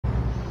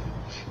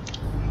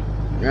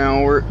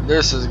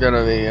this is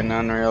gonna be an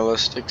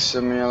unrealistic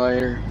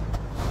simulator.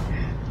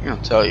 I'll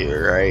tell you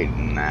right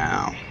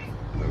now.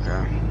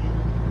 Okay.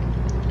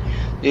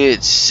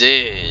 It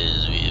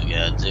says we've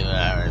got 2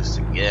 hours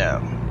to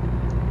go,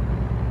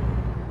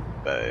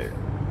 but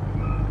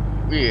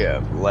we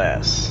have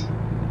less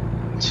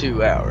than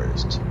 2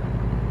 hours to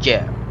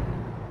go.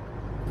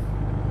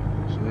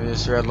 So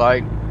this red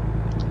light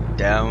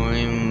down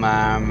in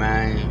my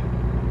mind.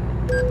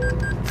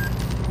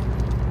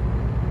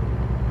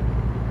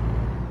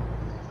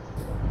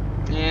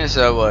 Yeah,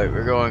 so what?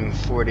 We're going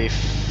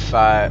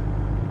 45.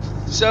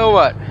 So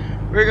what?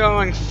 We're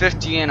going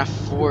 50 and a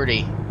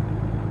 40.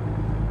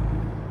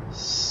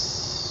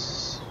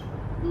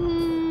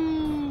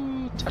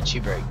 Touchy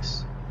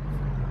brakes.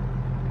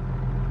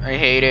 I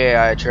hate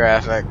AI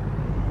traffic.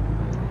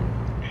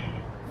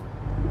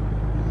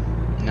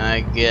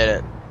 I get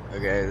it.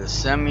 Okay, the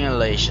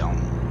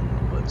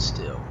simulation. But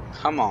still.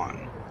 Come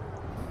on.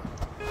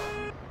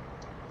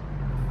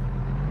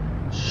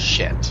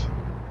 Shit.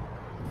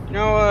 You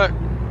know what?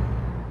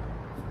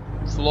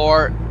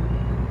 Floor.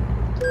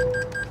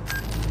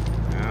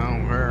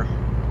 Over.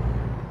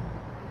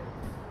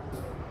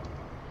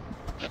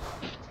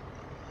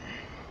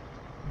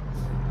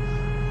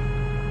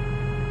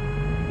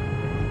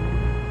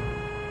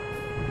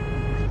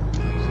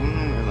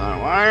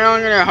 Why don't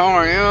you get a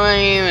horn? You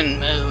ain't even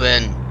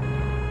moving.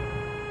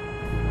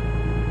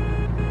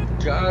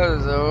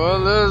 Cause the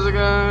world is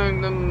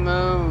going to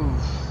move.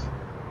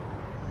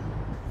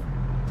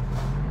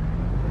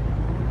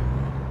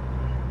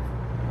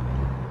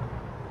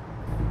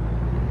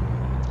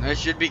 I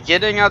should be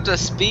getting up to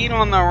speed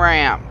on the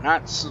ramp,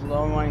 not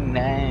slowing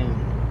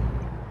down.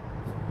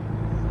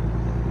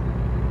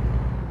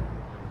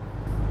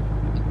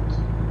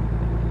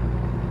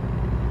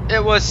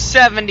 It was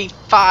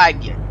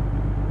 75. You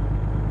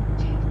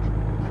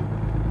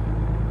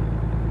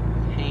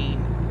pain.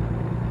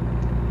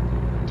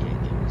 Dick,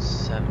 it was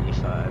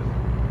 75.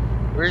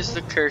 Where's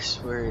the curse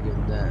word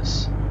in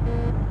this?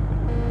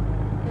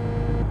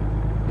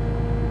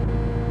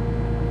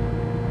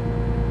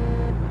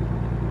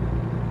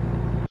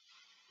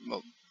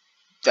 Well,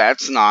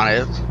 that's not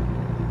it.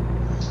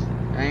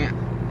 Dang it.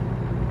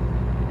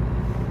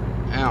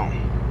 Ow.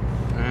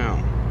 Ow.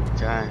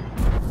 Okay.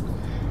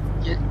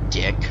 You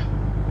dick.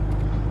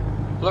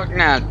 Look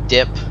now,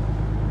 dip.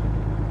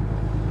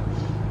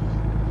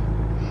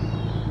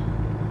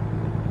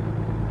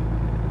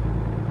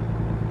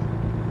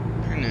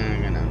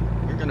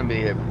 You're gonna be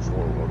here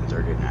before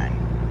 139.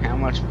 How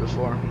much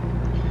before?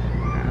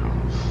 I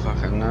don't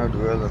fucking know,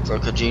 dude. That's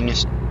like a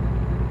genius.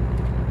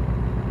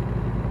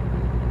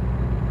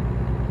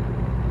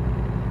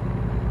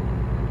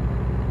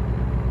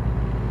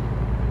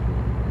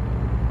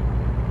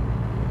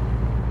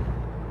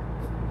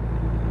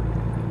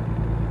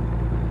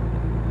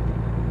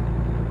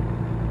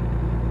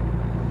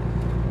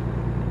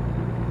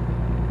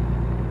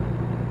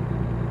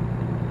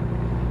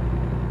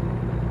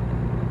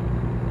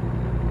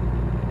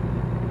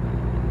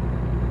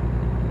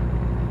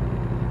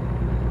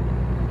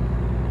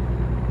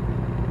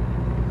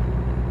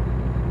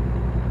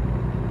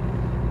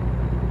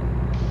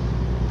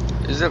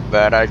 Is it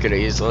bad I could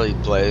easily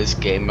play this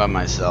game by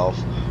myself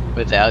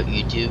without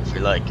YouTube for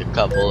like a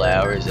couple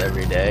hours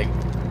every day?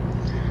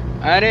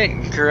 I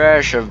didn't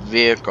crash a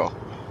vehicle.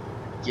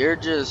 You're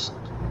just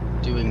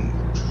doing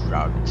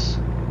drugs.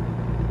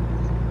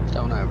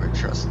 Don't ever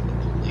trust the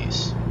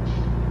police.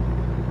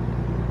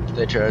 If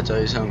they try to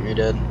tell you something you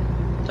did,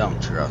 don't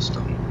trust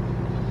them.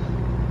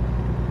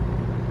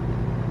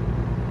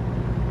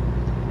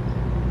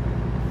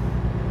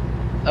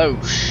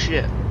 Oh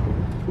shit.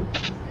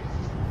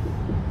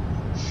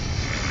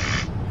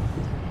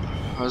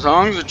 As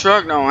long as the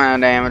truck don't have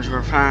damage,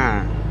 we're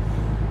fine.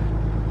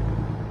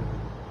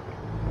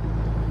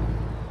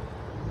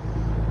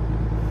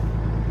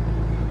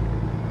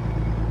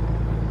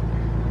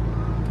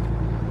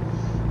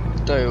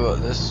 I'll tell you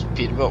what, this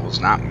Peterbilt was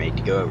not made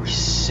to go over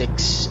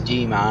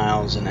 60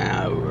 miles an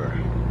hour.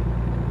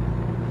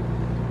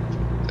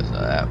 Because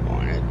at that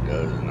point, it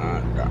does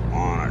not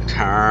want to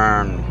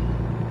turn.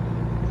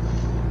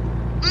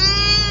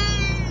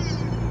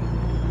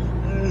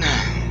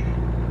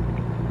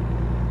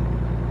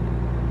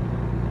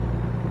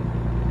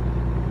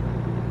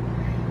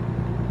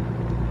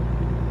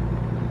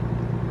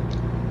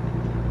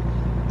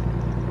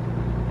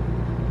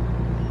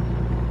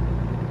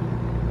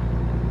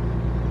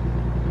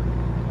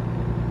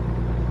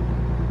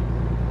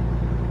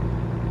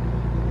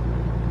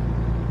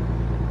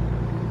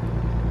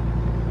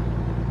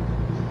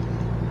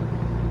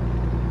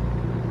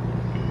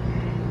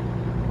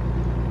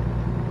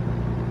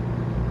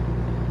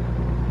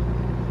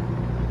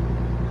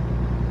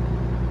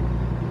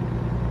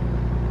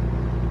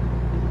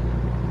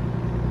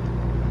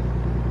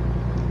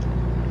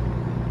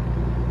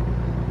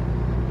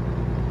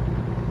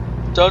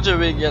 Told you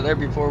we'd get there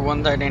before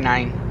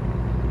 139.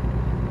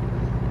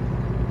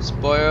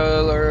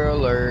 Spoiler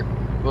alert,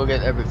 we'll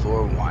get there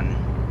before 1.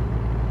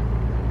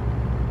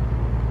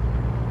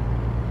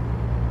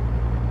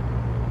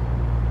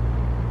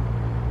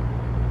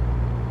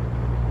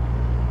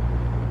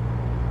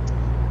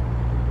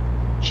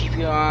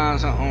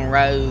 miles on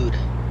road.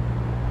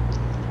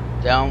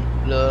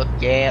 Don't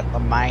look at the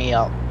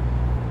map.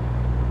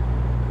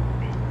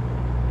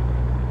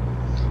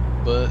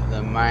 But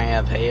the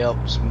map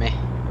helps me.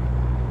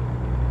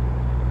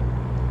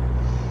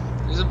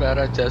 Is it bad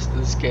I tested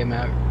this game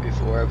out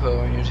before I put it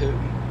on YouTube?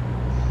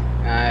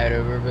 I had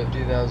over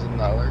 $50,000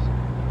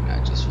 and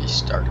I just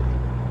restarted.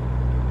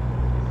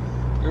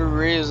 The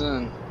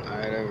reason I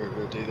had over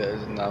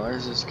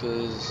 $50,000 is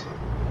because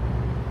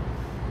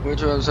which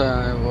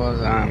website it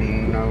was, I have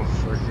no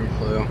freaking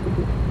clue.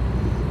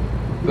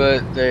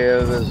 But they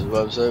have this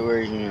website where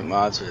you can get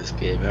mods for this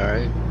game,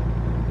 alright?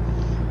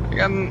 I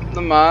got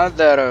the mod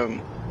that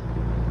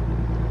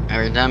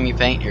every time you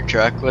paint your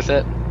truck with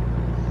it,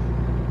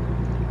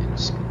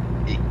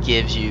 it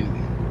gives you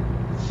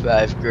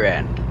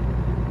 $5,000.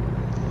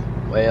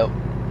 Well,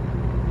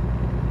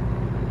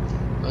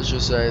 let's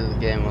just say the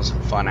game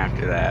wasn't fun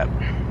after that.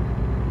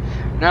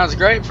 Now it's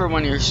great for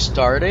when you're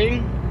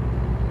starting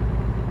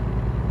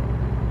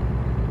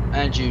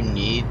and you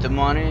need the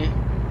money,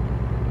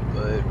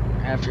 but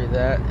after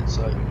that it's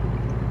like,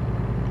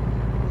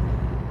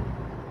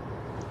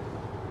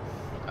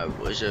 I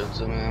wish I had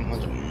something that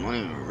much money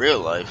in real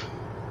life.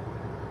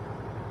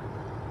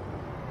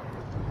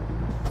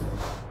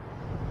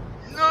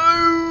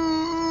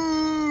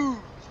 No!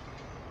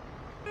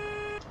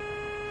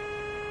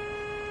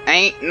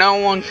 Ain't no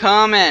one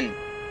coming.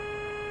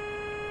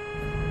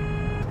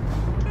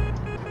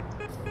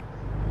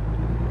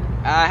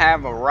 I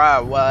have a right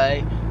of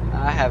way.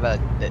 I have a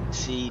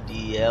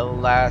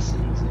CDL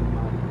license in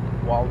my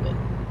wallet.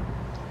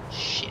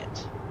 Shit.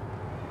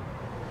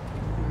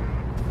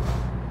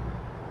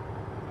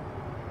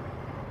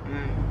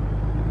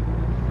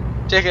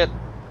 Ticket.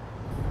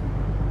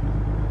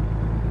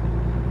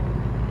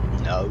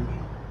 No.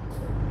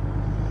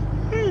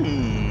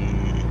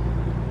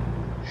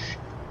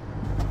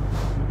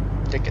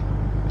 Ticket.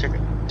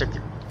 Ticket.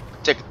 Ticket.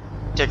 Ticket.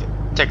 Ticket.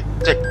 Ticket.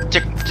 Ticket.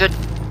 Ticket. Ticket.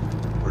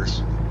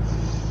 Worse.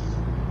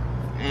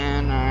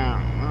 And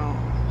well,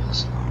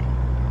 this long.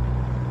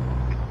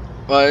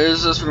 Why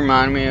does this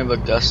remind me of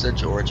Augusta,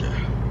 Georgia?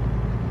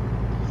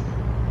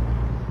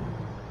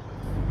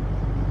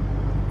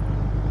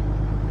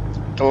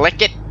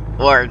 Click it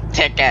or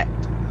ticket.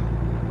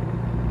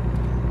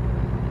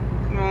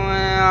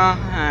 Well,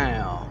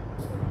 hell.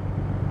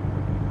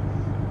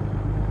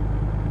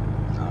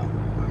 Oh,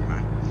 never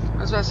mind. I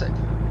was about to say,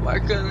 why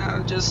couldn't I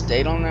have just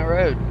stayed on that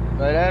road?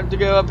 But I have to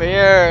go up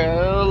here.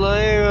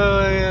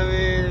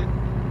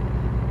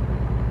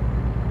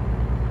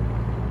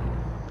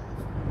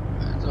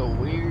 That's a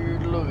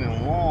weird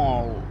looking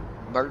wall,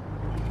 Bert.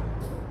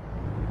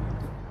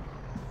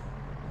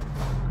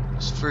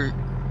 It's for.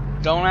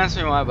 Don't ask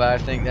me why, but I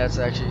think that's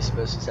actually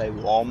supposed to say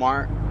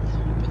Walmart,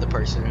 but the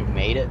person who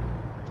made it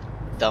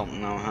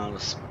don't know how to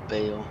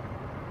spell.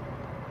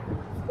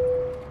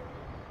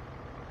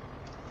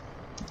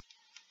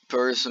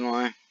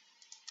 Personally,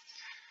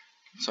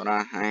 that's what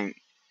I think.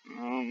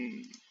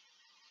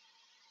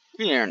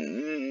 Yeah,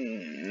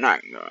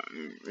 not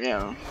good.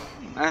 Yeah,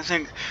 I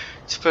think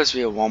it's supposed to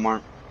be a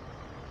Walmart.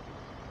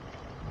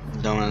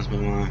 Don't ask me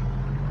why.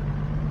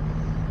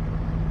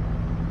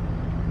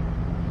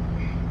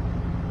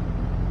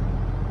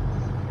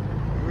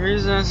 The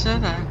reason I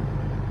said that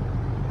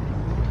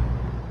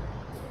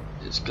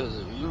is because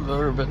if you've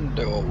ever been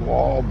to a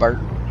Walmart,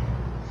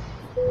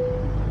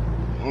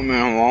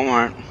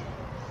 Walmart.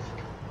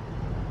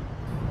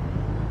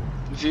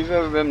 If you've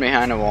ever been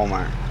behind a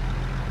Walmart,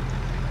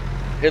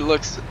 it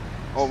looks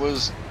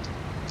almost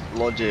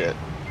legit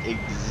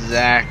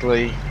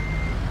exactly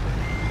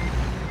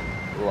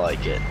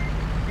like it.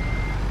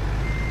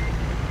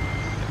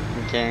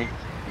 Okay?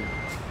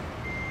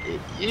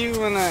 If you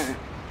wanna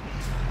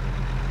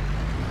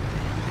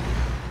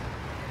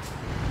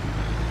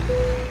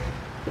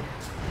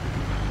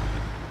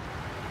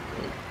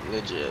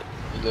legit,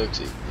 it looks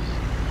it.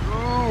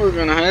 Oh, we're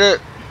gonna hit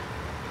it.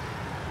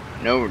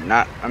 No, we're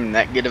not. I'm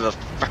that good of a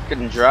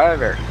fucking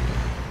driver.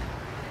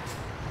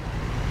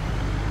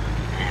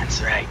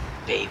 That's right,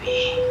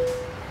 baby.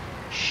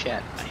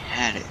 Shit, I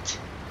had it.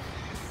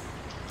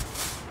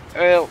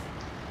 Well,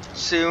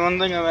 see, one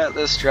thing about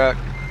this truck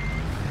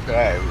that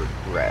I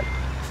regret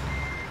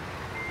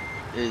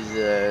is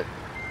that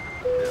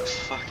the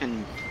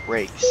fucking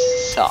brakes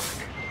suck.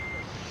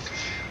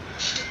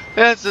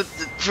 That's it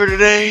for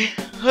today.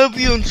 Hope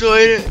you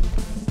enjoyed it.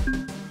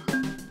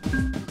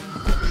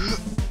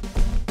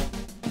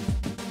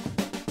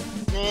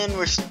 And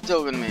we're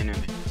still gonna be a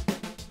newbie.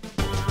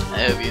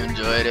 I hope you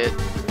enjoyed it.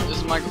 This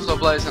is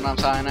MICHAELSTILLPLAYS and I'm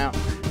signing out.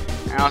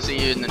 And I'll see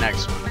you in the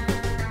next one.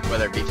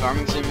 Whether it be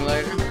Farming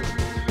Simulator,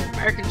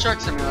 American Truck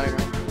Simulator,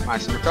 My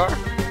Summer Car,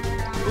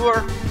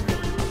 or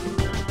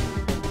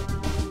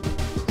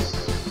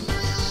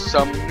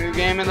some new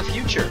game in the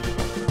future.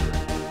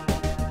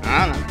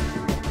 I don't know.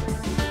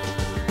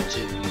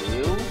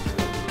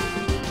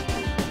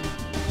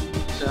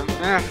 So,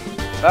 yeah,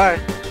 bye.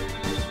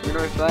 We're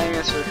gonna be playing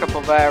this for a couple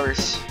of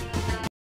hours.